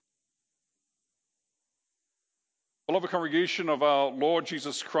Beloved congregation of our Lord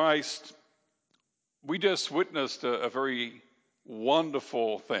Jesus Christ, we just witnessed a very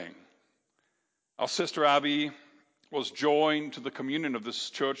wonderful thing. Our sister Abby was joined to the communion of this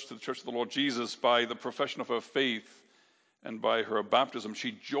church, to the Church of the Lord Jesus, by the profession of her faith and by her baptism.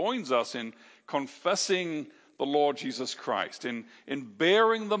 She joins us in confessing the Lord Jesus Christ, in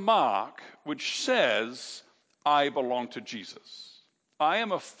bearing the mark which says, I belong to Jesus. I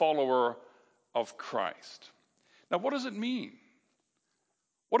am a follower of Christ. Now, what does it mean?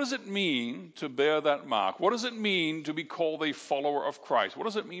 What does it mean to bear that mark? What does it mean to be called a follower of Christ? What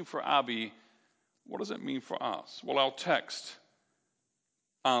does it mean for Abby? What does it mean for us? Well, our text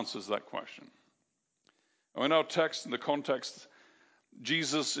answers that question. In our text, in the context,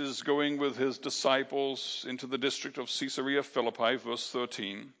 Jesus is going with his disciples into the district of Caesarea Philippi, verse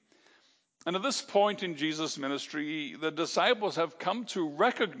 13. And at this point in Jesus' ministry, the disciples have come to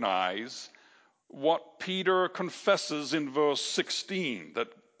recognize what Peter confesses in verse 16, that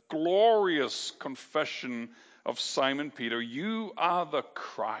glorious confession of Simon Peter, you are the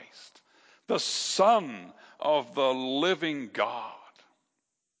Christ, the Son of the living God.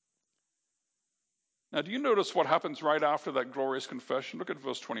 Now, do you notice what happens right after that glorious confession? Look at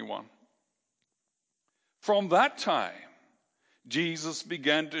verse 21. From that time, Jesus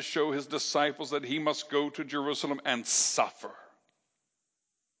began to show his disciples that he must go to Jerusalem and suffer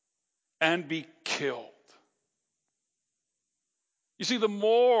and be killed. You see, the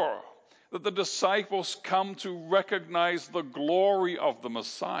more that the disciples come to recognize the glory of the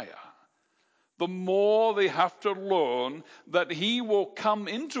Messiah, the more they have to learn that he will come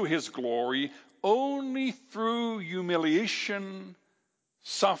into his glory only through humiliation,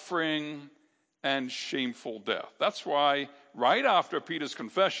 suffering, and shameful death. That's why right after Peter's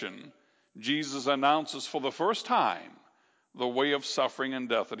confession, Jesus announces for the first time the way of suffering and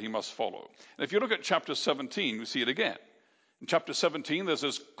death that he must follow. And if you look at chapter 17, we see it again. In chapter 17, there's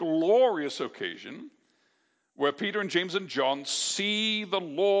this glorious occasion where Peter and James and John see the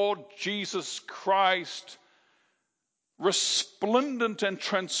Lord Jesus Christ resplendent and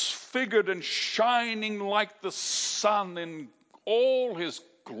transfigured and shining like the sun in all his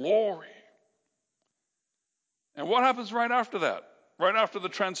glory. And what happens right after that? Right after the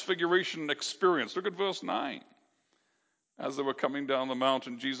transfiguration experience? Look at verse 9. As they were coming down the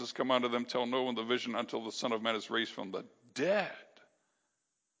mountain, Jesus commanded them, tell no one the vision until the Son of Man is raised from the dead.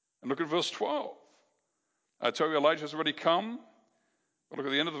 And look at verse 12. I tell you, Elijah has already come. But look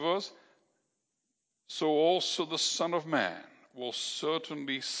at the end of the verse. So also the Son of Man will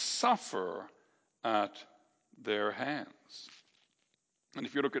certainly suffer at their hands. And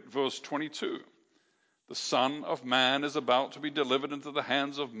if you look at verse 22, the Son of Man is about to be delivered into the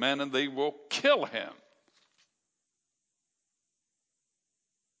hands of men, and they will kill him.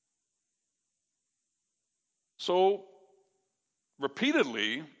 So,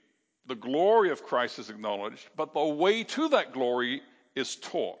 repeatedly, the glory of Christ is acknowledged, but the way to that glory is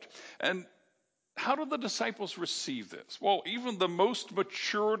taught. And how do the disciples receive this? Well, even the most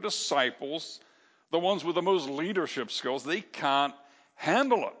mature disciples, the ones with the most leadership skills, they can't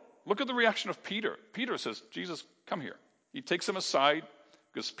handle it. Look at the reaction of Peter. Peter says, Jesus, come here. He takes him aside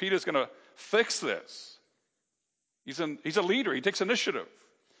because Peter's going to fix this. He's a leader. He takes initiative.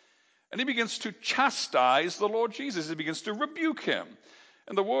 And he begins to chastise the Lord Jesus. He begins to rebuke him.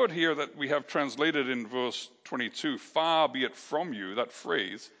 And the word here that we have translated in verse 22, far be it from you, that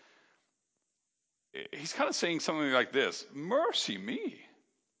phrase, he's kind of saying something like this, mercy me,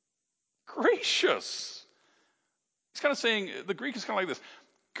 gracious. He's kind of saying, the Greek is kind of like this,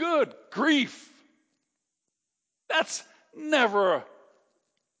 good grief. That's never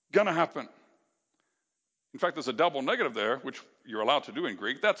going to happen. In fact, there's a double negative there, which you're allowed to do in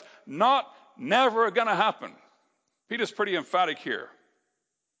Greek. That's never going to happen. Peter's pretty emphatic here.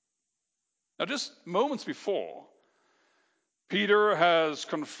 Now, just moments before, Peter has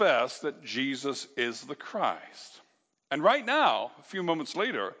confessed that Jesus is the Christ. And right now, a few moments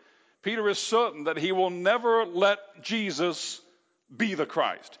later, Peter is certain that he will never let Jesus be the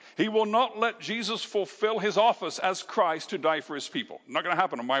Christ. He will not let Jesus fulfill his office as Christ to die for his people. Not going to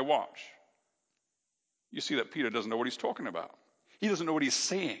happen on my watch. You see that Peter doesn't know what he's talking about. He doesn't know what he's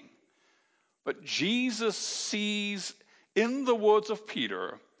saying. But Jesus sees in the words of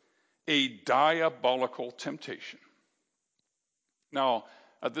Peter a diabolical temptation. Now,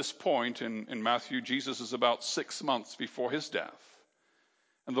 at this point in Matthew, Jesus is about 6 months before his death.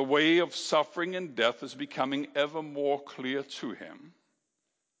 And the way of suffering and death is becoming ever more clear to him.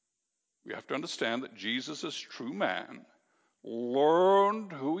 We have to understand that Jesus is true man,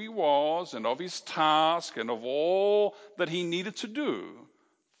 learned who he was and of his task and of all that he needed to do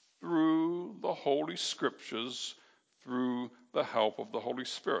through the Holy Scriptures, through the help of the Holy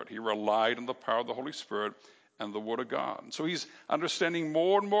Spirit. He relied on the power of the Holy Spirit and the Word of God. And so he's understanding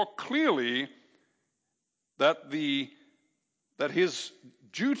more and more clearly that his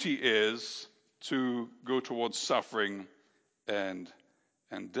duty is to go towards suffering and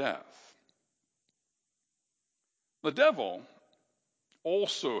death. The devil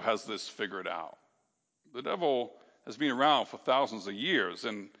also has this figured out. The devil has been around for thousands of years,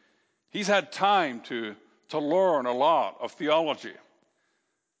 and he's had time to learn a lot of theology.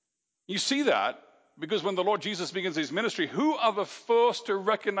 You see that because when the Lord Jesus begins his ministry, who are the first to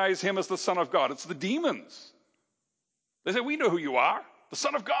recognize him as the Son of God? It's the demons. They say, we know who you are, the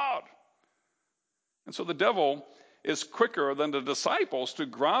Son of God. And so the devil is quicker than the disciples to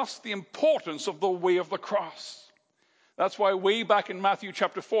grasp the importance of the way of the cross. That's why way back in Matthew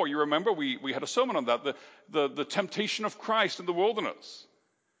chapter 4, you remember we had a sermon on that, the temptation of Christ in the wilderness.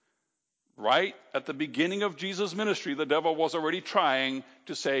 Right at the beginning of Jesus' ministry, the devil was already trying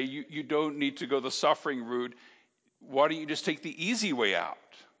to say, you don't need to go the suffering route. Why don't you just take the easy way out?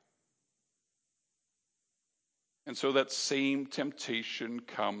 And so that same temptation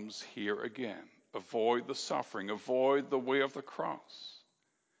comes here again. Avoid the suffering, avoid the way of the cross.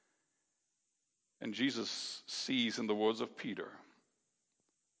 And Jesus sees in the words of Peter,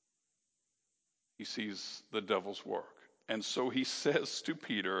 he sees the devil's work. And so he says to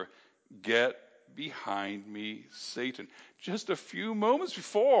Peter, get behind me, Satan. Just a few moments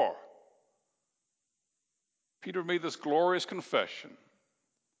before, Peter made this glorious confession.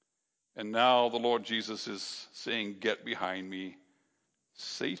 And now the Lord Jesus is saying, get behind me,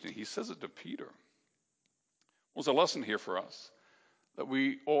 Satan. He says it to Peter. Well, there's a lesson here for us, that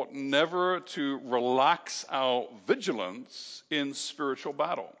we ought never to relax our vigilance in spiritual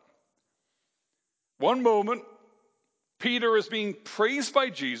battle. One moment, Peter is being praised by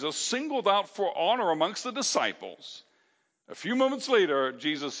Jesus, singled out for honor amongst the disciples. A few moments later,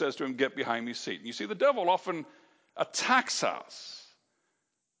 Jesus says to him, get behind me, Satan. You see, the devil often attacks us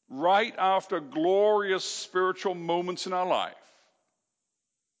right after glorious spiritual moments in our life.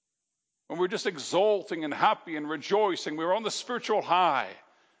 When we're just exulting and happy and rejoicing, we're on the spiritual high.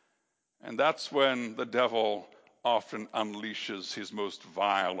 And that's when the devil often unleashes his most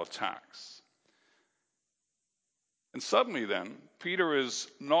vile attacks. And suddenly then, Peter is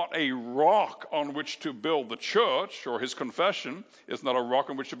not a rock on which to build the church, or his confession is not a rock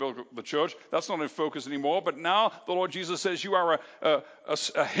on which to build the church. That's not in focus anymore. But now the Lord Jesus says you are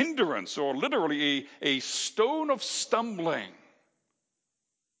a hindrance, or literally a stone of stumbling.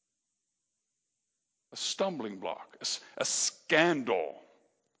 A stumbling block, a scandal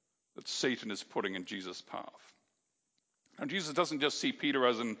that Satan is putting in Jesus' path. And Jesus doesn't just see Peter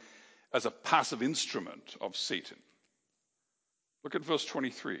as a passive instrument of Satan. Look at verse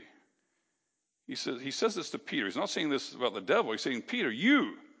 23. He says this to Peter. He's not saying this about the devil. He's saying, Peter,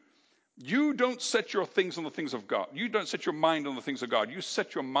 you don't set your things on the things of God. You don't set your mind on the things of God. You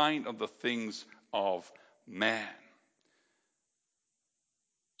set your mind on the things of man.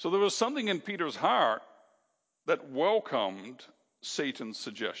 So there was something in Peter's heart that welcomed Satan's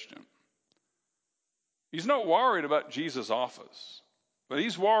suggestion. He's not worried about Jesus' office, but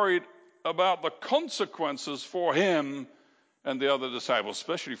he's worried about the consequences for him and the other disciples,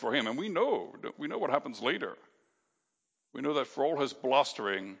 especially for him. And we know what happens later. We know that for all his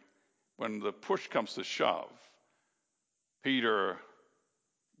blustering, when the push comes to shove, Peter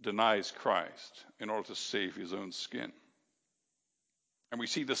denies Christ in order to save his own skin. And we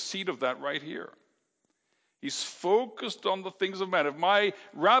see the seed of that right here. He's focused on the things of man. If my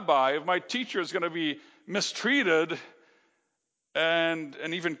rabbi, if my teacher is going to be mistreated and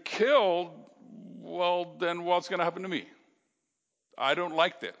even killed, well, then what's going to happen to me? I don't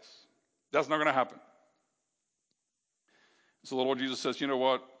like this. That's not going to happen. So the Lord Jesus says, you know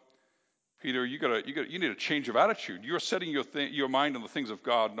what, Peter, you need a change of attitude. You're setting your mind on the things of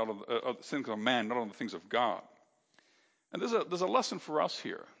God, not on the things of man, not on the things of God. And there's a lesson for us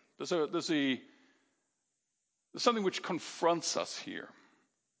here. There's something which confronts us here.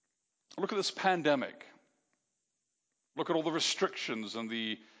 Look at this pandemic. Look at all the restrictions and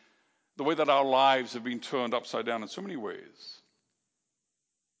the way that our lives have been turned upside down in so many ways.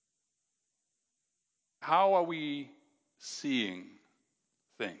 How are we seeing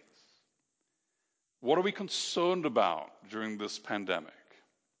things? What are we concerned about during this pandemic?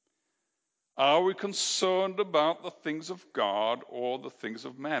 Are we concerned about the things of God or the things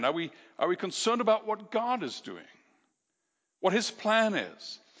of man? Are we concerned about what God is doing? What his plan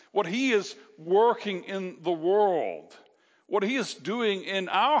is? What he is working in the world? What he is doing in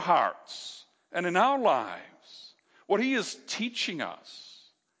our hearts and in our lives? What he is teaching us?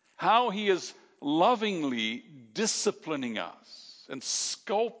 How he is lovingly disciplining us and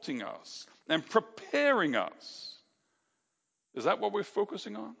sculpting us and preparing us. Is that what we're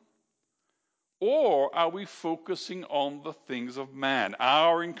focusing on? Or are we focusing on the things of man,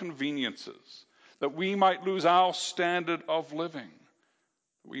 our inconveniences, that we might lose our standard of living,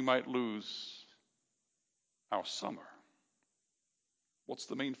 we might lose our summer? What's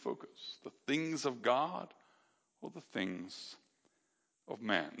the main focus? The things of God or the things of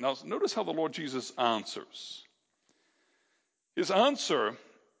man? Now, notice how the Lord Jesus answers. His answer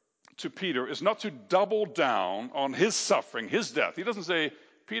to Peter is not to double down on his suffering, his death. He doesn't say,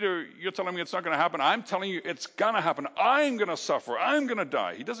 Peter, you're telling me it's not going to happen. I'm telling you it's going to happen. I'm going to suffer. I'm going to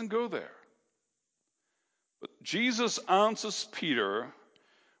die. He doesn't go there. But Jesus answers Peter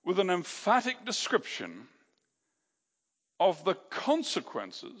with an emphatic description of the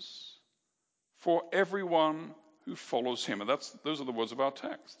consequences for everyone who follows him. And those are the words of our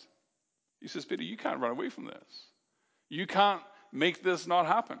text. He says, Peter, you can't run away from this. You can't make this not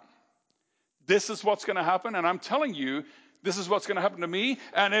happen. This is what's going to happen, and I'm telling you, this is what's going to happen to me.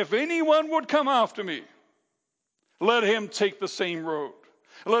 And if anyone would come after me, let him take the same road.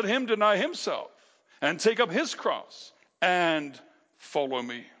 Let him deny himself and take up his cross and follow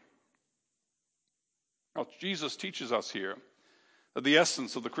me. Now, Jesus teaches us here that the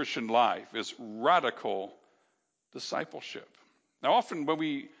essence of the Christian life is radical discipleship. Now, often when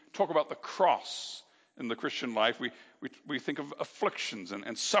we talk about the cross in the Christian life, we think of afflictions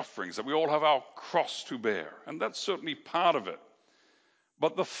and sufferings, that we all have our cross to bear. And that's certainly part of it.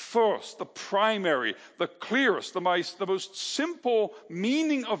 But the first, the primary, the clearest, the most simple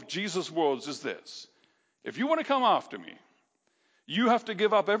meaning of Jesus' words is this. If you want to come after me, you have to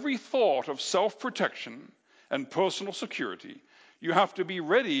give up every thought of self-protection and personal security. You have to be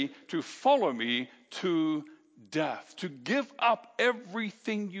ready to follow me to death, to give up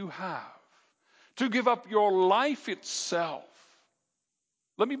everything you have, to give up your life itself.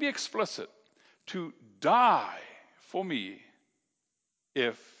 Let me be explicit. To die for me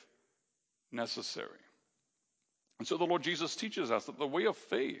if necessary. And so the Lord Jesus teaches us that the way of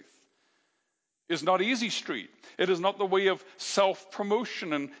faith is not easy street. It is not the way of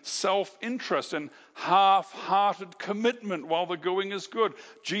self-promotion and self-interest and half-hearted commitment while the going is good.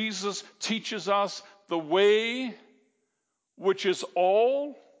 Jesus teaches us the way which is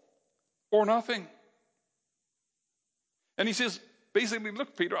all or nothing. And he says, basically,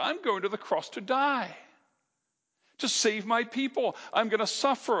 look, Peter, I'm going to the cross to die, to save my people. I'm going to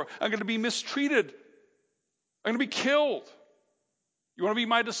suffer. I'm going to be mistreated. I'm going to be killed. You want to be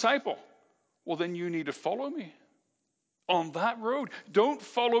my disciple? Well, then you need to follow me on that road. Don't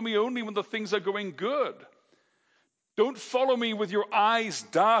follow me only when the things are going good. Don't follow me with your eyes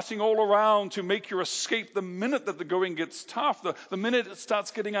darting all around to make your escape the minute that the going gets tough, the minute it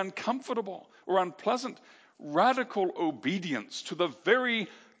starts getting uncomfortable or unpleasant. Radical obedience to the very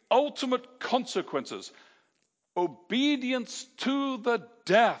ultimate consequences. Obedience to the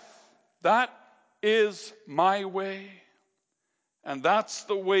death. That is my way. And that's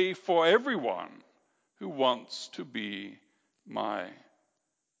the way for everyone who wants to be my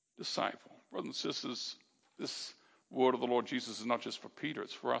disciple. Brothers and sisters, this word of the Lord Jesus is not just for Peter,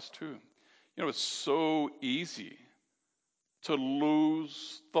 it's for us too. You know, it's so easy to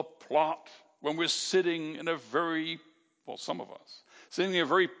lose the plot when we're sitting in some of us, sitting in a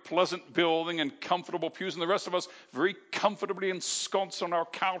very pleasant building and comfortable pews, and the rest of us very comfortably ensconced on our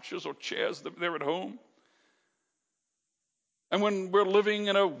couches or chairs there at home. And when we're living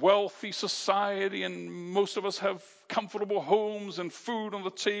in a wealthy society and most of us have comfortable homes and food on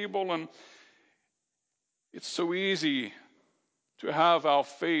the table, and it's so easy to have our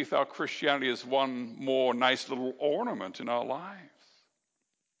faith, our Christianity as one more nice little ornament in our lives.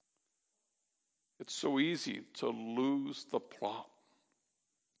 It's so easy to lose the plot.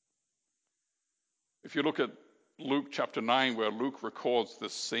 If you look at Luke chapter 9, where Luke records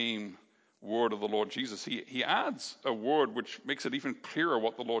this same word of the Lord Jesus, he adds a word which makes it even clearer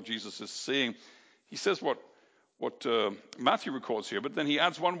what the Lord Jesus is saying. He says what Matthew records here, but then he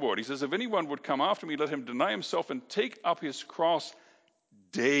adds one word. He says, if anyone would come after me, let him deny himself and take up his cross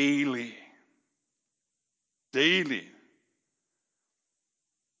daily. Daily.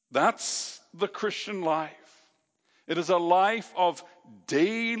 That's the Christian life. It is a life of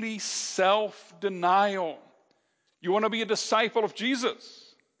daily self-denial. You want to be a disciple of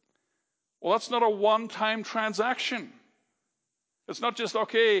Jesus? Well, that's not a one-time transaction. It's not just,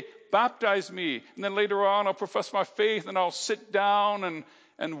 okay, baptize me, and then later on I'll profess my faith, and I'll sit down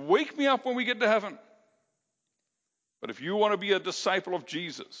and wake me up when we get to heaven. But if you want to be a disciple of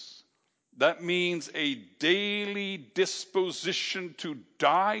Jesus, that means a daily disposition to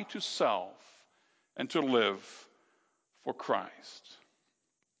die to self and to live for Christ.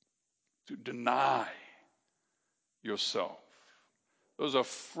 To deny yourself. Those are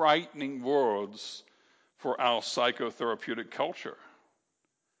frightening words for our psychotherapeutic culture.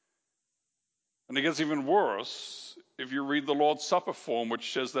 And it gets even worse if you read the Lord's Supper form,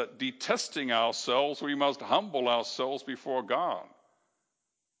 which says that detesting ourselves, we must humble ourselves before God.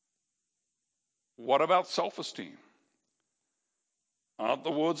 What about self-esteem? Aren't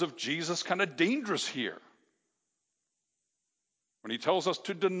the words of Jesus kind of dangerous here? When he tells us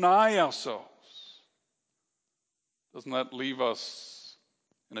to deny ourselves, doesn't that leave us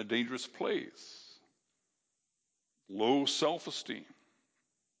in a dangerous place? Low self-esteem.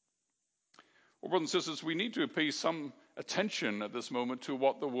 Well, brothers and sisters, we need to pay some attention at this moment to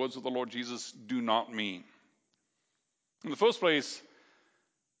what the words of the Lord Jesus do not mean. In the first place,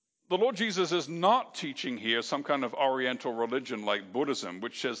 the Lord Jesus is not teaching here some kind of Oriental religion like Buddhism,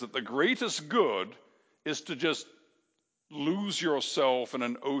 which says that the greatest good is to just lose yourself in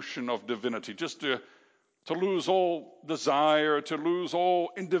an ocean of divinity, just to lose all desire, to lose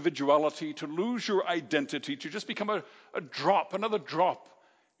all individuality, to lose your identity, to just become a drop, another drop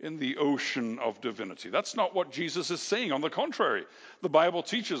in the ocean of divinity. That's not what Jesus is saying. On the contrary, the Bible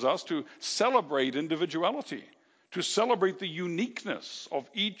teaches us to celebrate individuality, to celebrate the uniqueness of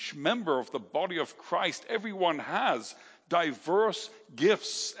each member of the body of Christ. Everyone has diverse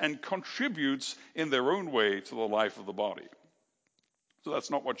gifts and contributes in their own way to the life of the body. So that's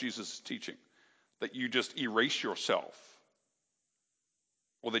not what Jesus is teaching, that you just erase yourself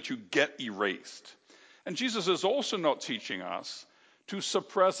or that you get erased. And Jesus is also not teaching us to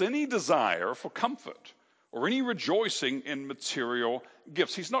suppress any desire for comfort or any rejoicing in material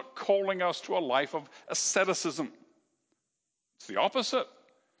gifts. He's not calling us to a life of asceticism. It's the opposite.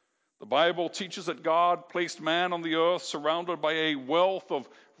 The Bible teaches that God placed man on the earth surrounded by a wealth of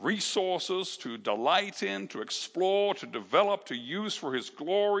resources to delight in, to explore, to develop, to use for his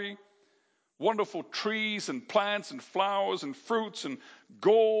glory. Wonderful trees and plants and flowers and fruits and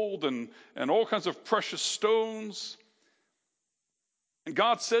gold and all kinds of precious stones. And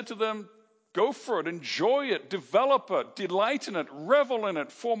God said to them, go for it, enjoy it, develop it, delight in it, revel in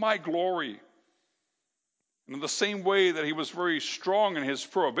it for my glory. And in the same way that he was very strong in his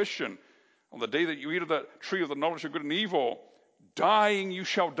prohibition, on the day that you eat of that tree of the knowledge of good and evil, dying you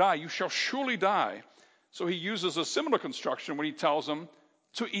shall die, you shall surely die. So he uses a similar construction when he tells them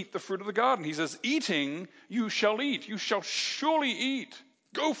to eat the fruit of the garden. He says, eating you shall eat, you shall surely eat.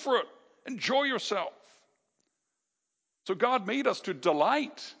 Go for it, enjoy yourself. So God made us to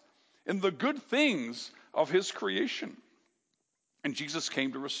delight in the good things of his creation. And Jesus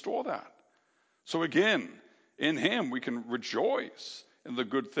came to restore that. So again, in him we can rejoice in the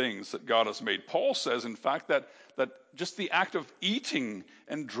good things that God has made. Paul says, in fact, that just the act of eating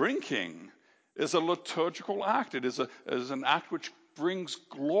and drinking is a liturgical act. It is an act which brings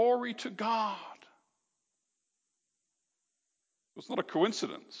glory to God. It's not a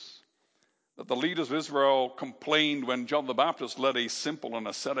coincidence that the leaders of Israel complained when John the Baptist led a simple and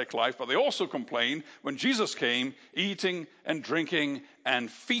ascetic life, but they also complained when Jesus came, eating and drinking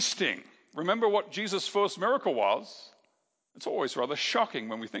and feasting. Remember what Jesus' first miracle was? It's always rather shocking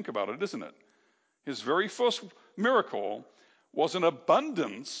when we think about it, isn't it? His very first miracle was an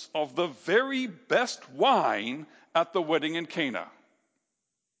abundance of the very best wine at the wedding in Cana.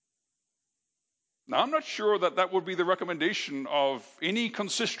 Now, I'm not sure that would be the recommendation of any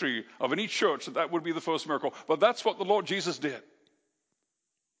consistory, of any church, that would be the first miracle. But that's what the Lord Jesus did.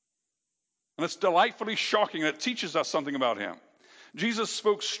 And it's delightfully shocking. It teaches us something about him. Jesus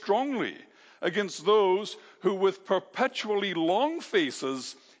spoke strongly against those who, with perpetually long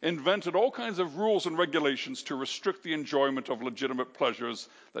faces, invented all kinds of rules and regulations to restrict the enjoyment of legitimate pleasures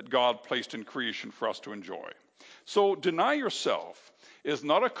that God placed in creation for us to enjoy. So deny yourself is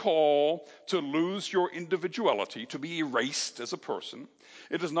not a call to lose your individuality, to be erased as a person.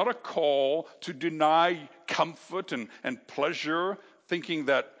 It is not a call to deny comfort and pleasure, thinking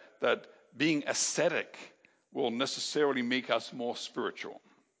that being ascetic will necessarily make us more spiritual.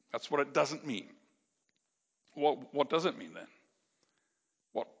 That's what it doesn't mean. What does it mean then?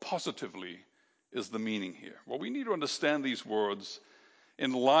 What positively is the meaning here? Well, we need to understand these words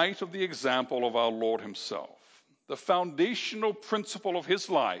in light of the example of our Lord himself. The foundational principle of his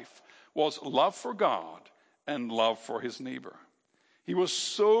life was love for God and love for his neighbor. He was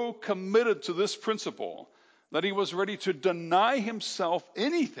so committed to this principle that he was ready to deny himself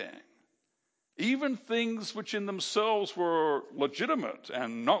anything, even things which in themselves were legitimate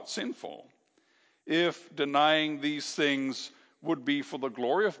and not sinful, if denying these things would be for the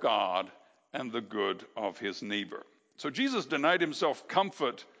glory of God and the good of his neighbor. So Jesus denied himself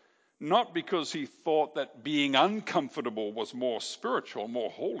comfort, not because he thought that being uncomfortable was more spiritual,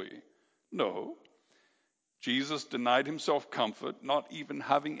 more holy. No. Jesus denied himself comfort, not even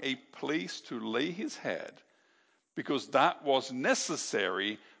having a place to lay his head, because that was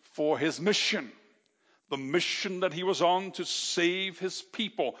necessary for his mission. The mission that he was on to save his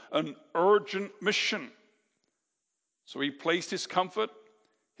people, an urgent mission. So he placed his comfort,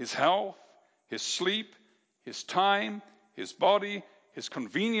 his health, his sleep, his time, his body, his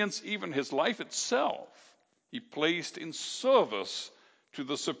convenience, even his life itself, he placed in service to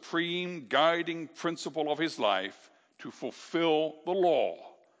the supreme guiding principle of his life, to fulfill the law,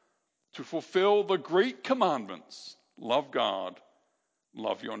 to fulfill the great commandments: love God,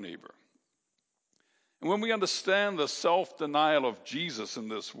 love your neighbor. And when we understand the self-denial of Jesus in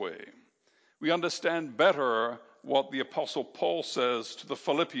this way, we understand better what the Apostle Paul says to the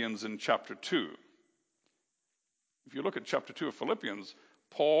Philippians in chapter 2. If you look at chapter 2 of Philippians,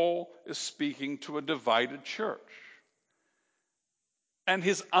 Paul is speaking to a divided church. And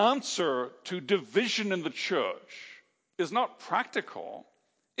his answer to division in the church is not practical,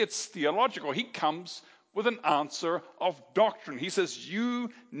 it's theological. He comes with an answer of doctrine. He says, you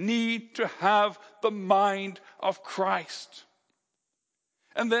need to have the mind of Christ.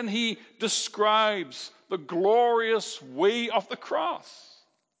 And then he describes the glorious way of the cross,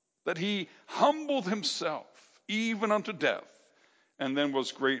 that he humbled himself even unto death, and then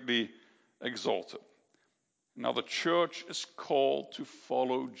was greatly exalted. Now the church is called to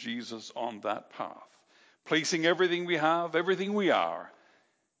follow Jesus on that path, placing everything we have, everything we are,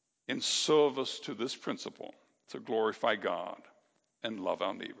 in service to this principle, to glorify God and love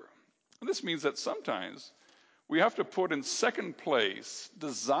our neighbor. And this means that sometimes we have to put in second place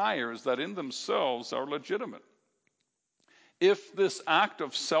desires that in themselves are legitimate, if this act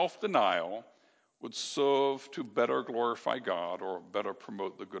of self-denial would serve to better glorify God or better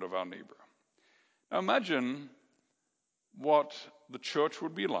promote the good of our neighbor. Now imagine what the church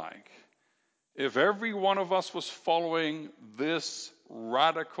would be like if every one of us was following this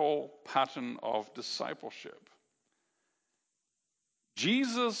radical pattern of discipleship.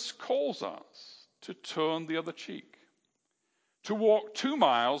 Jesus calls us to turn the other cheek, to walk 2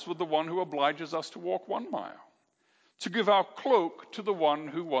 miles with the one who obliges us to walk 1 mile, to give our cloak to the one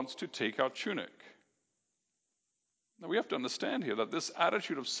who wants to take our tunic. Now we have to understand here that this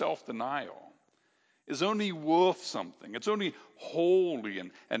attitude of self-denial is only worth something. It's only holy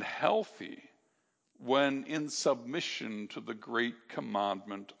and healthy when in submission to the great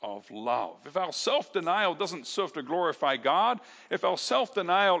commandment of love. If our self-denial doesn't serve to glorify God, if our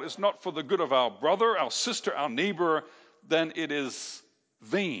self-denial is not for the good of our brother, our sister, our neighbor, then it is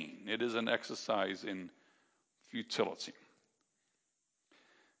vain. It is an exercise in futility.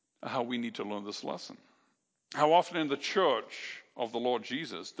 How we need to learn this lesson. How often in the church of the Lord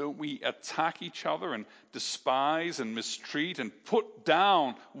Jesus don't we attack each other and despise and mistreat and put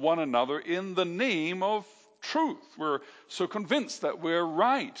down one another in the name of truth? We're so convinced that we're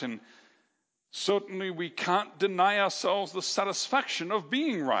right, and certainly we can't deny ourselves the satisfaction of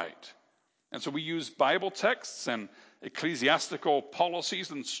being right. And so we use Bible texts and ecclesiastical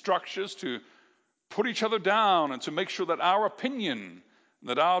policies and structures to put each other down and to make sure that our opinion,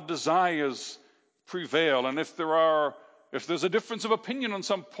 that our desires prevail. And if there's a difference of opinion on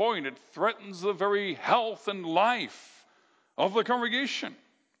some point, it threatens the very health and life of the congregation.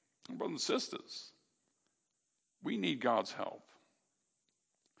 And brothers and sisters, we need God's help.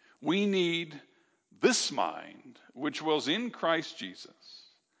 We need this mind, which was in Christ Jesus,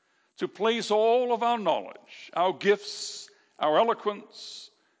 to place all of our knowledge, our gifts, our eloquence,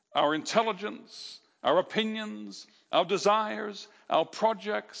 our intelligence, our opinions, our desires, our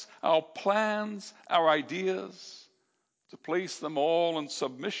projects, our plans, our ideas, to place them all in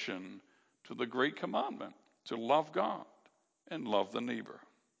submission to the great commandment, to love God and love the neighbor.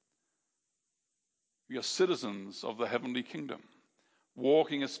 We are citizens of the heavenly kingdom,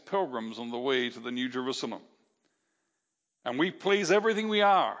 walking as pilgrims on the way to the New Jerusalem. And we place everything we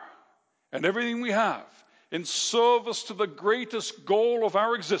are and everything we have in service to the greatest goal of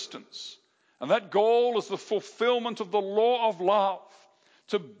our existence. And that goal is the fulfillment of the law of love,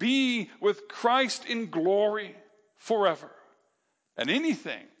 to be with Christ in glory forever. And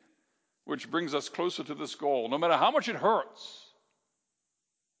anything which brings us closer to this goal, no matter how much it hurts,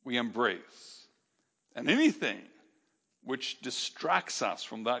 we embrace. And anything which distracts us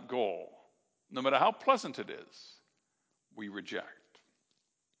from that goal, no matter how pleasant it is, we reject.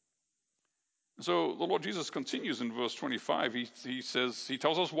 And so the Lord Jesus continues in verse 25. He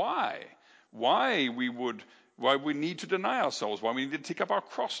tells us why we need to deny ourselves, why we need to take up our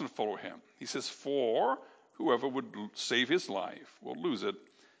cross and follow him. He says, for whoever would save his life will lose it,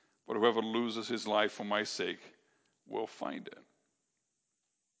 but whoever loses his life for my sake will find it.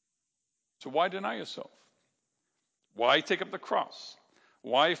 So why deny yourself? Why take up the cross?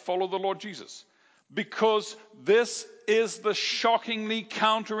 Why follow the Lord Jesus? Because this is the shockingly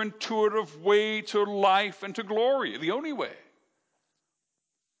counterintuitive way to life and to glory, the only way.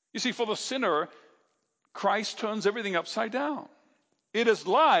 You see, for the sinner, Christ turns everything upside down. It is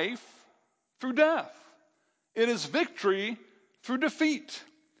life through death. It is victory through defeat.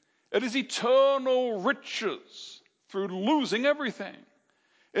 It is eternal riches through losing everything.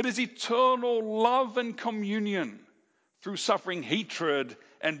 It is eternal love and communion through suffering hatred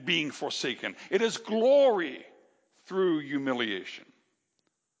and being forsaken. It is glory through humiliation.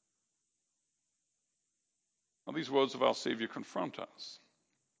 Now, these words of our Savior confront us.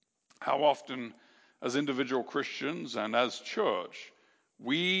 How often, as individual Christians and as church,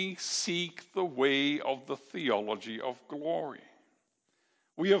 we seek the way of the theology of glory.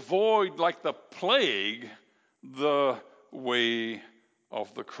 We avoid, like the plague, the way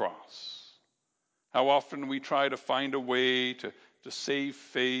of the cross. How often we try to find a way to save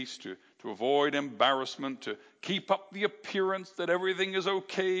face, to avoid embarrassment, to keep up the appearance that everything is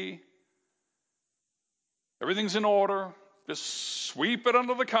okay, everything's in order, just sweep it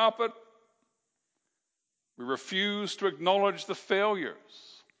under the carpet. We refuse to acknowledge the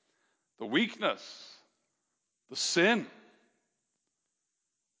failures, the weakness, the sin.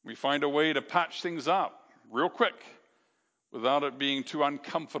 We find a way to patch things up real quick without it being too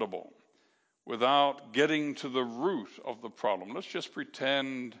uncomfortable, without getting to the root of the problem. Let's just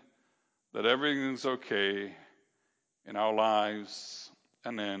pretend that everything's okay in our lives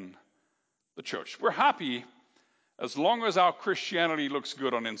and in the church. We're happy as long as our Christianity looks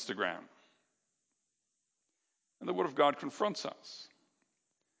good on Instagram. And the Word of God confronts us.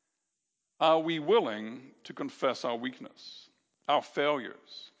 Are we willing to confess our weakness, our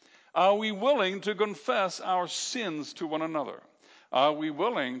failures? Are we willing to confess our sins to one another? Are we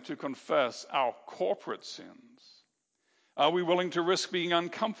willing to confess our corporate sins? Are we willing to risk being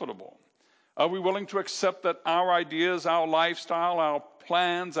uncomfortable? Are we willing to accept that our ideas, our lifestyle, our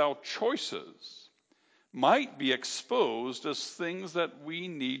plans, our choices might be exposed as things that we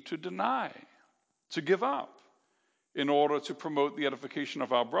need to deny, to give up, in order to promote the edification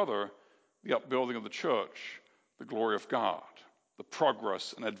of our brother, the upbuilding of the church, the glory of God, the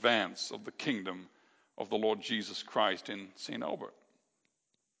progress and advance of the kingdom of the Lord Jesus Christ in St. Albert?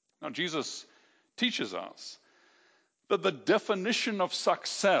 Now, Jesus teaches us that the definition of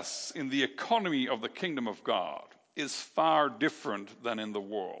success in the economy of the kingdom of God is far different than in the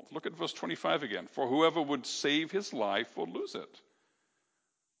world. Look at verse 25 again. For whoever would save his life will lose it.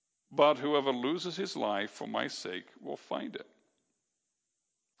 But whoever loses his life for my sake will find it.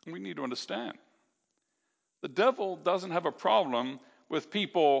 We need to understand. The devil doesn't have a problem with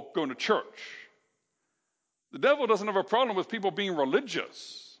people going to church. The devil doesn't have a problem with people being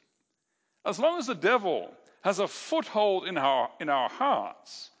religious. As long as the devil has a foothold in our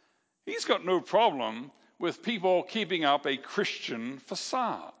hearts, he's got no problem with people keeping up a Christian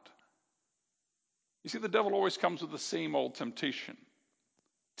facade. You see, the devil always comes with the same old temptation.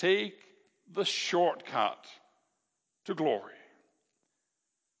 Take the shortcut to glory.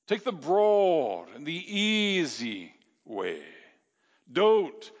 Take the broad and the easy way.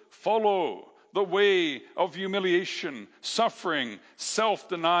 Don't follow the way of humiliation, suffering,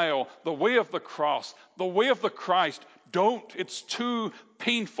 self-denial, the way of the cross, the way of the Christ. Don't. It's too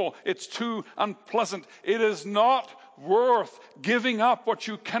painful. It's too unpleasant. It is not worth giving up what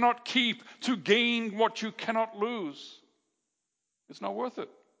you cannot keep to gain what you cannot lose. It's not worth it,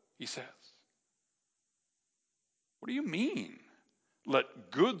 he says. What do you mean? Let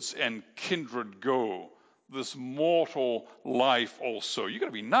goods and kindred go, this mortal life also. You've got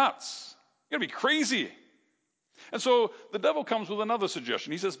to be nuts. You've got to be crazy. And so the devil comes with another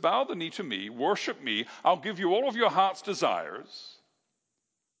suggestion. He says, bow the knee to me, worship me, I'll give you all of your heart's desires.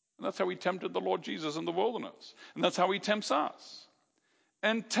 And that's how he tempted the Lord Jesus in the wilderness. And that's how he tempts us.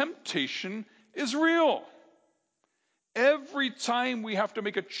 And temptation is real. Every time we have to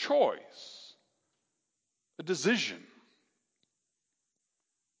make a choice, a decision,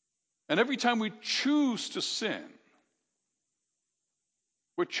 and every time we choose to sin,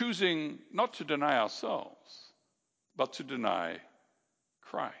 we're choosing not to deny ourselves, but to deny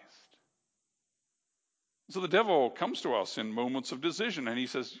Christ. So the devil comes to us in moments of decision, and he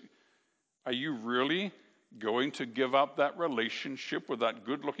says, are you really going to give up that relationship with that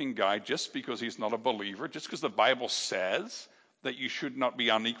good-looking guy just because he's not a believer, just because the Bible says that you should not be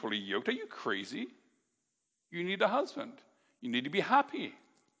unequally yoked? Are you crazy? You need a husband. You need to be happy.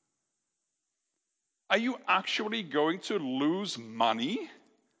 Are you actually going to lose money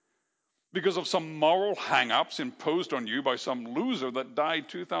because of some moral hang-ups imposed on you by some loser that died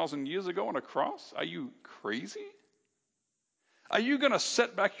 2,000 years ago on a cross? Are you crazy? Are you going to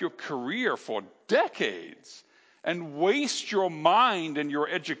set back your career for decades and waste your mind and your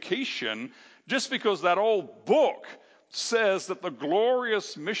education just because that old book says that the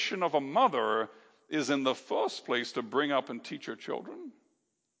glorious mission of a mother is in the first place to bring up and teach her children?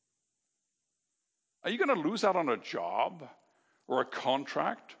 Are you going to lose out on a job or a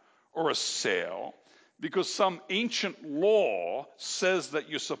contract or a sale because some ancient law says that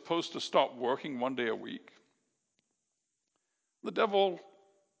you're supposed to stop working 1 day a week? The devil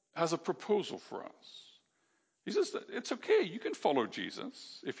has a proposal for us. He says that it's okay, you can follow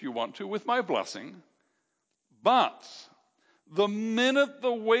Jesus if you want to with my blessing, but the minute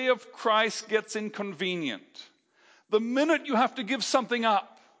the way of Christ gets inconvenient, the minute you have to give something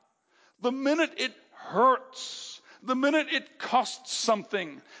up, the minute it hurts, the minute it costs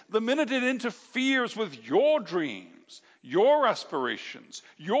something, the minute it interferes with your dreams, your aspirations,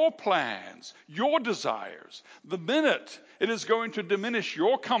 your plans, your desires, the minute it is going to diminish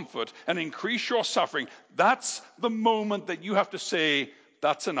your comfort and increase your suffering, that's the moment that you have to say,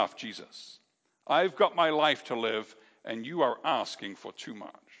 that's enough, Jesus. I've got my life to live, and you are asking for too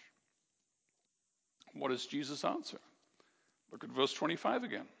much. What is Jesus' answer? Look at verse 25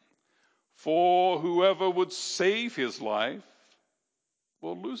 again. For whoever would save his life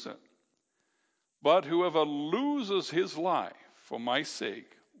will lose it. But whoever loses his life for my sake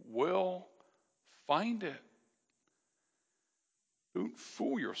will find it. Don't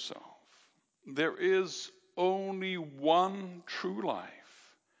fool yourself. There is only one true life,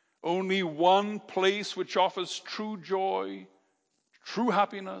 only one place which offers true joy, true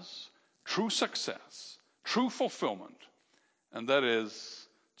happiness, true success, true fulfillment, and that is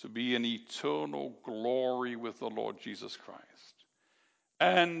to be in eternal glory with the Lord Jesus Christ.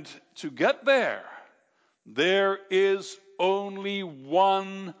 And to get there, there is only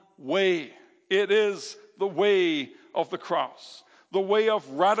one way. It is the way of the cross, the way of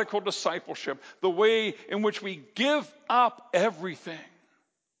radical discipleship, the way in which we give up everything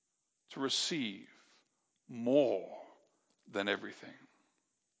to receive more than everything.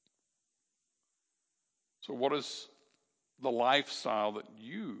 So what is the lifestyle that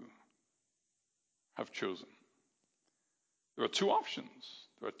you have chosen? There are two options.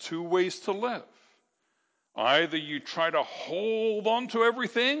 There are two ways to live. Either you try to hold on to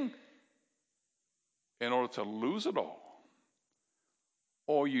everything in order to lose it all,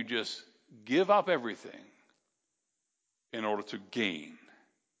 or you just give up everything in order to gain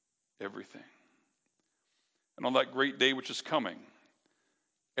everything. And on that great day which is coming,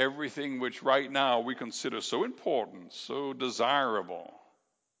 everything which right now we consider so important, so desirable,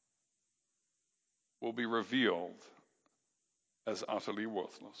 will be revealed as utterly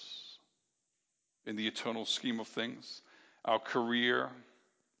worthless. In the eternal scheme of things, our career,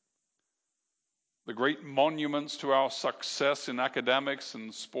 the great monuments to our success in academics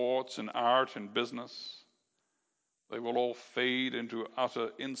and sports and art and business, they will all fade into utter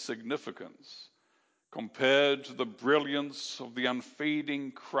insignificance compared to the brilliance of the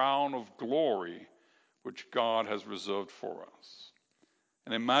unfading crown of glory which God has reserved for us.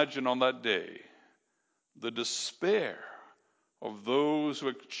 And imagine on that day the despair of those who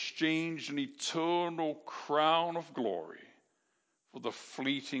exchanged an eternal crown of glory for the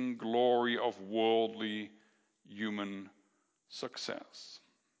fleeting glory of worldly human success.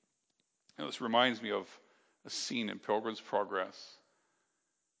 Now, this reminds me of a scene in Pilgrim's Progress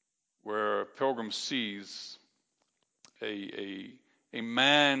where Pilgrim sees a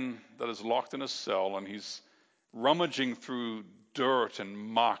man that is locked in a cell, and he's rummaging through dirt and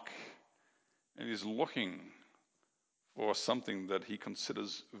muck, and he's looking for something that he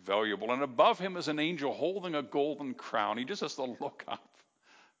considers valuable. And above him is an angel holding a golden crown. He just has to look up.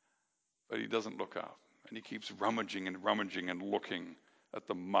 But he doesn't look up. And he keeps rummaging and looking at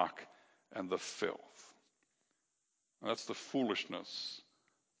the muck and the filth. And that's the foolishness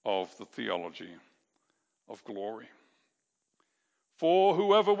of the theology of glory. For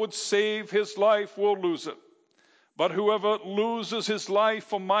whoever would save his life will lose it. But whoever loses his life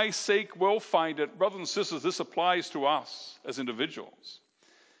for my sake will find it. Brothers and sisters, this applies to us as individuals.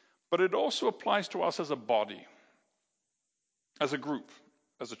 But it also applies to us as a body, as a group,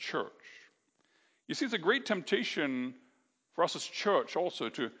 as a church. You see, it's a great temptation for us as church also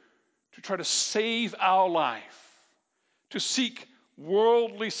to try to save our life, to seek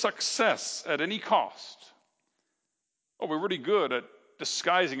worldly success at any cost. Oh, we're really good at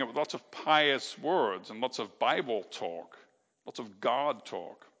disguising it with lots of pious words and lots of Bible talk, lots of God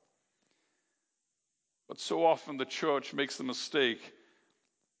talk. But so often the church makes the mistake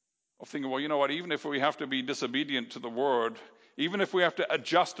of thinking, well, you know what, even if we have to be disobedient to the word, even if we have to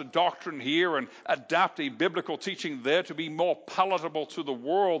adjust a doctrine here and adapt a biblical teaching there to be more palatable to the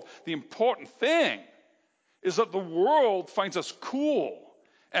world, the important thing is that the world finds us cool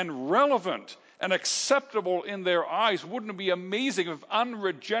and relevant and acceptable in their eyes. Wouldn't it be amazing if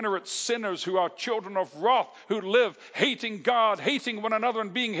unregenerate sinners who are children of wrath, who live hating God, hating one another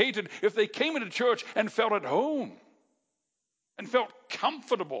and being hated, if they came into church and felt at home and felt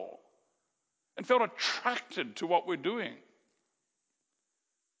comfortable and felt attracted to what we're doing?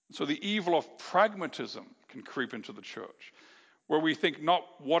 So the evil of pragmatism can creep into the church, where we think not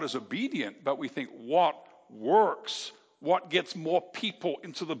what is obedient, but we think what works, what gets more people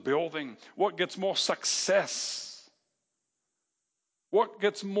into the building, what gets more success, what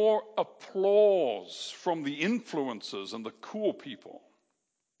gets more applause from the influencers and the cool people.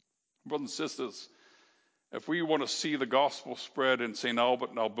 Brothers and sisters, if we want to see the gospel spread in St.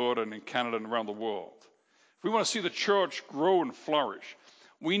 Albert and Alberta and in Canada and around the world, if we want to see the church grow and flourish,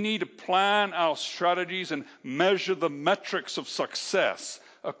 we need to plan our strategies and measure the metrics of success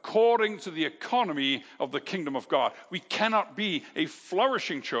according to the economy of the kingdom of God. We cannot be a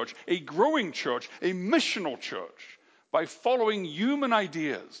flourishing church, a growing church, a missional church by following human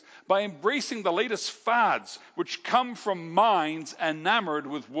ideas, by embracing the latest fads which come from minds enamored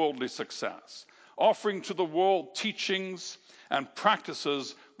with worldly success, offering to the world teachings and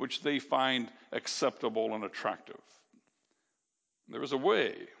practices which they find acceptable and attractive. There is a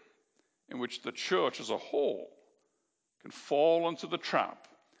way in which the church as a whole can fall into the trap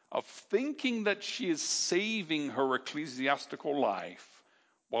of thinking that she is saving her ecclesiastical life,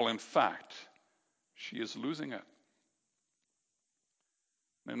 while in fact she is losing it.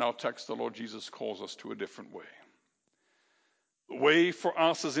 In our text, the Lord Jesus calls us to a different way. The way for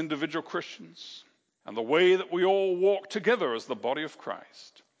us as individual Christians, and the way that we all walk together as the body of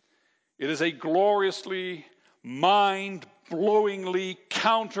Christ. It is a gloriously, mind-blowingly,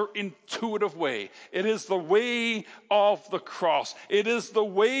 counterintuitive way. It is the way of the cross. It is the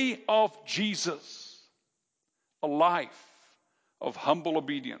way of Jesus. A life of humble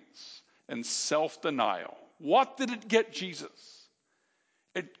obedience and self-denial. What did it get Jesus?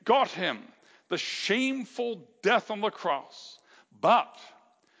 It got him the shameful death on the cross. But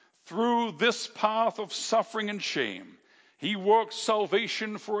through this path of suffering and shame, he worked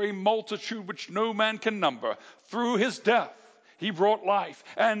salvation for a multitude which no man can number. Through his death, he brought life,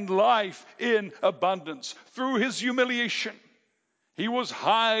 and life in abundance. Through his humiliation, he was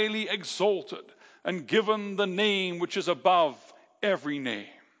highly exalted and given the name which is above every name.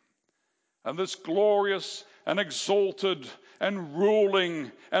 And this glorious and exalted and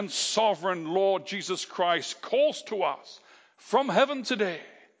ruling and sovereign Lord Jesus Christ calls to us from heaven today.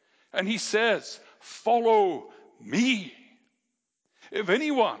 And he says, follow me. If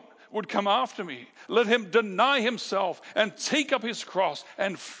anyone would come after me, let him deny himself and take up his cross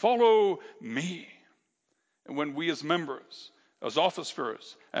and follow me. And when we as members, as office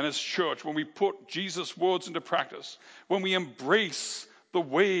bearers, and as church, when we put Jesus' words into practice, when we embrace the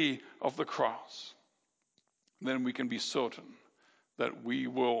way of the cross, then we can be certain that we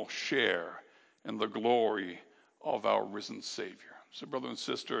will share in the glory of our risen Savior. So, brother and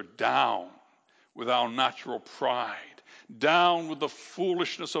sister, down with our natural pride, down with the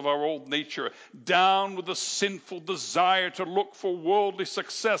foolishness of our old nature, down with the sinful desire to look for worldly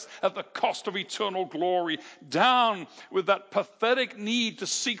success at the cost of eternal glory, down with that pathetic need to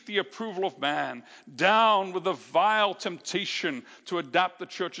seek the approval of man, down with the vile temptation to adapt the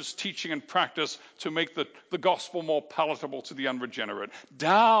church's teaching and practice to make the gospel more palatable to the unregenerate,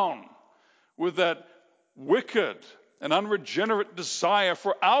 down with that wicked and unregenerate desire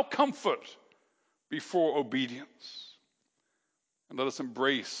for our comfort before obedience. And let us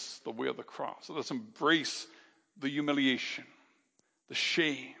embrace the way of the cross. Let us embrace the humiliation, the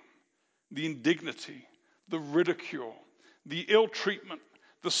shame, the indignity, the ridicule, the ill treatment,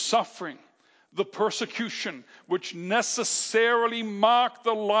 the suffering, the persecution, which necessarily mark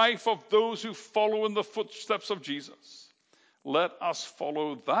the life of those who follow in the footsteps of Jesus. Let us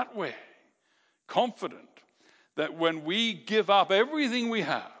follow that way, confident that when we give up everything we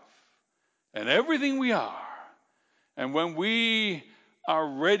have and everything we are, and when we are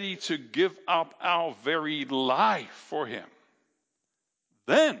ready to give up our very life for him,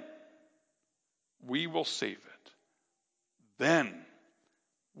 then we will save it. Then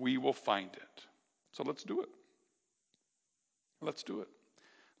we will find it. So let's do it. Let's do it.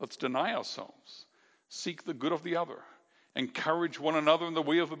 Let's deny ourselves. Seek the good of the other. Encourage one another in the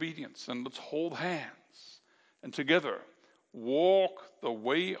way of obedience. And let's hold hands. And together walk the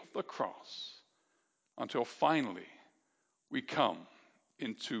way of the cross until finally we come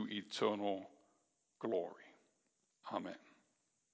into eternal glory. Amen.